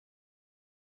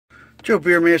Joe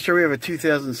Beermaster, we have a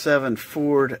 2007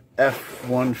 Ford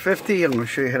F150. I'm going to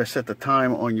show you how to set the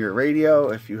time on your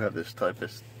radio if you have this type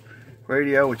of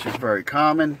radio, which is very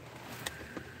common.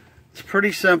 It's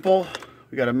pretty simple.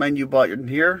 We got a menu button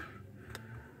here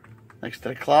next to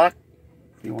the clock.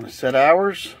 You want to set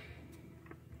hours,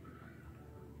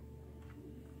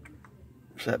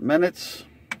 set minutes,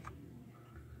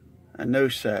 and no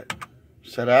set.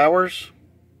 Set hours.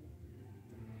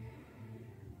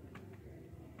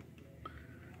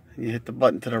 You hit the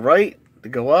button to the right to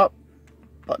go up,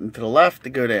 button to the left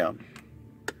to go down.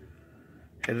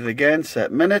 Hit it again,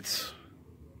 set minutes.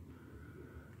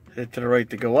 Hit it to the right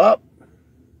to go up,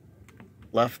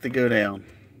 left to go down.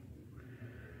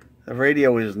 The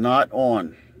radio is not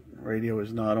on. The radio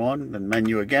is not on. Then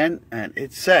menu again, and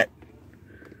it's set.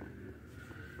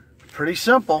 Pretty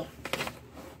simple,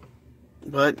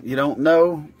 but you don't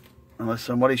know unless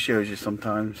somebody shows you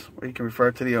sometimes. Or you can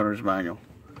refer to the owner's manual.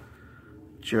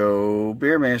 Joe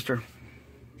Beermaster.